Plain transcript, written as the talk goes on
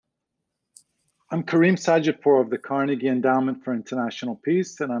I'm Kareem Sajidpour of the Carnegie Endowment for International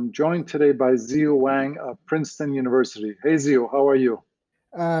Peace, and I'm joined today by Ziyu Wang of Princeton University. Hey, Ziyu, how are you?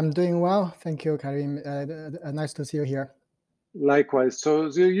 I'm doing well. Thank you, Karim. Nice to see you here. Likewise. So,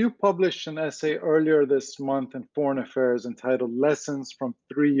 Ziyu, you published an essay earlier this month in Foreign Affairs entitled Lessons from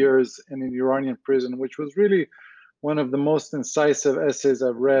 3 Years in an Iranian Prison, which was really one of the most incisive essays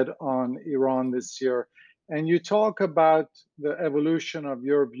I've read on Iran this year. And you talk about the evolution of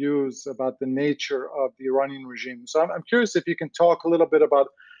your views about the nature of the Iranian regime. So I'm curious if you can talk a little bit about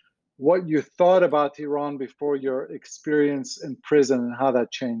what you thought about Iran before your experience in prison and how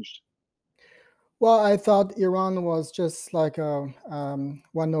that changed. Well, I thought Iran was just like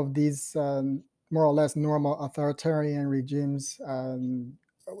one of these more or less normal authoritarian regimes.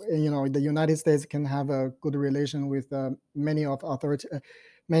 The United States can have a good relation with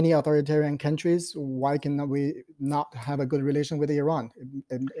many authoritarian countries. Why can we not have a good relation with Iran?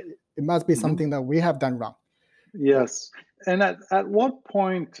 It must be Mhm. something that we have done wrong. Yeah. Yes. And at what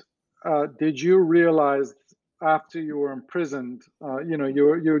point did you realize after you were imprisoned,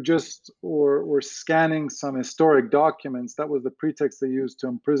 you just were scanning some historic documents. That was the pretext they used to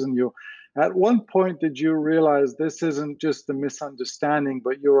imprison you. At one point, did you realize this isn't just a misunderstanding,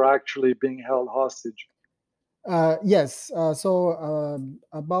 but you're actually being held hostage? Yes.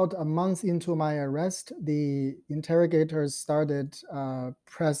 About a month into my arrest, the interrogators started to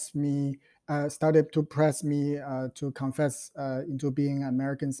press me to confess into being an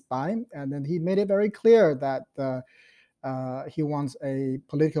American spy, and then he made it very clear that he wants a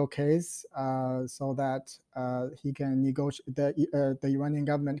political case so that he can negotiate. The Iranian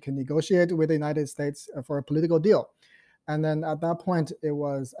government can negotiate with the United States for a political deal. And then at that point, it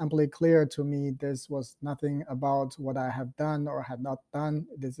was amply clear to me this was nothing about what I have done or had not done.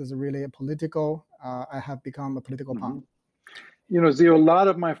 This is really a political. I have become a political pawn. Mhm. Zio, a lot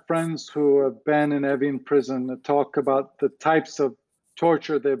of my friends who have been in Evin prison talk about the types of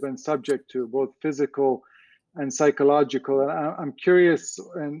torture they've been subject to, both physical and psychological. And I'm curious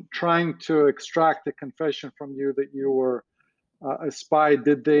and trying to extract a confession from you that you were a spy.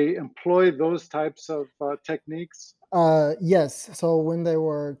 Did they employ those types of techniques? Yes. So when they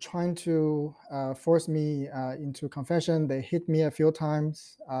were trying to force me into confession, they hit me a few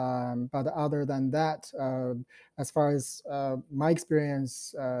times. But other than that, as far as my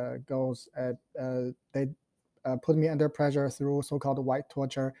experience goes, they put me under pressure through so-called white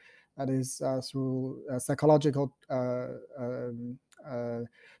torture, that is through psychological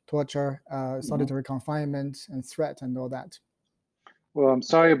torture, Mhm. solitary confinement, and threat, and all that. Well, I'm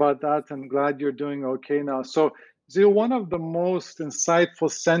sorry about that. I'm glad you're doing okay now. So, Zio, one of the most insightful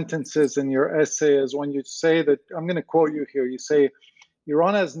sentences in your essay is when you say that, I'm going to quote you here. You say,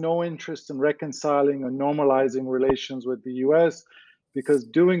 Iran has no interest in reconciling or normalizing relations with the US because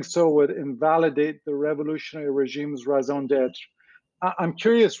doing so would invalidate the revolutionary regime's raison d'etre. I'm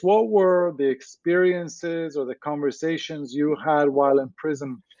curious, what were the experiences or the conversations you had while in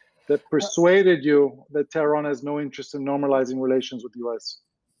prison that persuaded you that Tehran has no interest in normalizing relations with the US?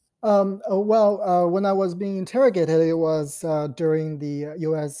 When I was being interrogated, it was during the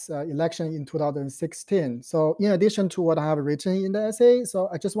U.S. Election in 2016. So, in addition to what I have written in the essay, so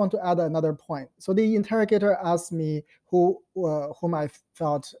I just want to add another point. So, the interrogator asked me whom I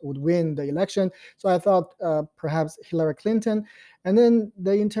thought would win the election. So, I thought perhaps Hillary Clinton. And then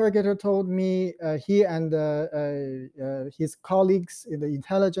the interrogator told me he and his colleagues in the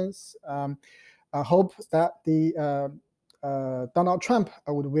intelligence hope that the Donald Trump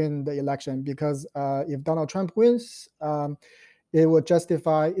would win the election because if Donald Trump wins,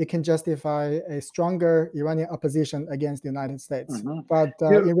 it can justify a stronger Iranian opposition against the United States. Mhm. But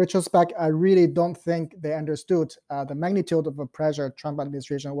Yeah, in retrospect, I really don't think they understood the magnitude of the pressure Trump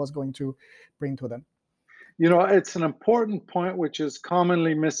administration was going to bring to them. it's an important point which is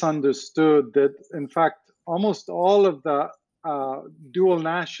commonly misunderstood that, in fact, almost all of the dual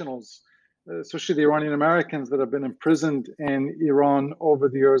nationals, especially the Iranian Americans that have been imprisoned in Iran over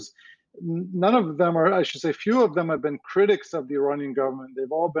the years, none of them are, I should say, few of them have been critics of the Iranian government.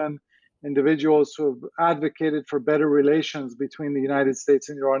 They've all been individuals who have advocated for better relations between the United States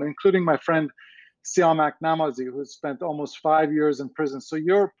and Iran, including my friend Siamak Namazi, who spent almost 5 years in prison. So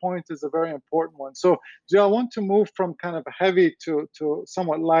your point is a very important one. So, I want to move from kind of heavy to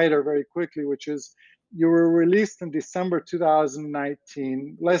somewhat lighter very quickly, which is you were released in December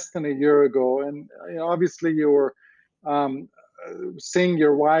 2019, less than a year ago. And obviously you were um, seeing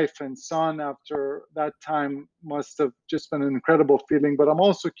your wife and son after that time must have just been an incredible feeling. But I'm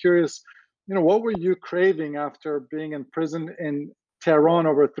also curious, what were you craving after being in prison in Tehran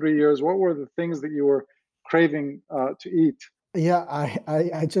over 3 years? What were the things that you were craving to eat? Yeah,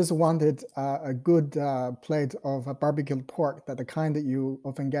 I just wanted a good plate of barbecued pork, that the kind that you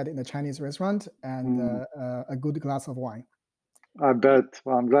often get in a Chinese restaurant, and Mm, a good glass of wine. I bet.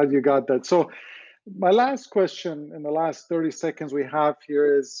 Well, I'm glad you got that. So, my last question in the last 30 seconds we have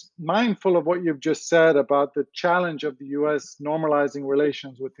here is mindful of what you've just said about the challenge of the US normalizing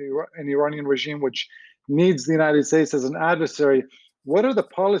relations with an Iranian regime which needs the United States as an adversary. What are the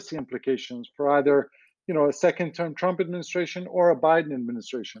policy implications for either, a second term Trump administration or a Biden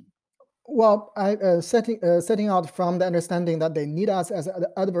administration? Well, setting out from the understanding that they need us as an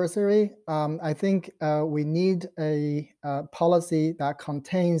adversary, I think we need a policy that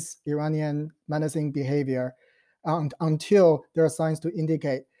contains Iranian menacing behavior until there are signs to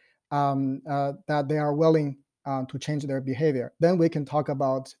indicate that they are willing to change their behavior. Then we can talk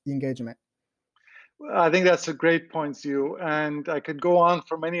about engagement. I think that's a great point, Zhu. And I could go on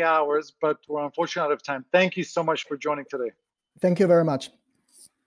for many hours, but we're unfortunately out of time. Thank you so much for joining today. Thank you very much.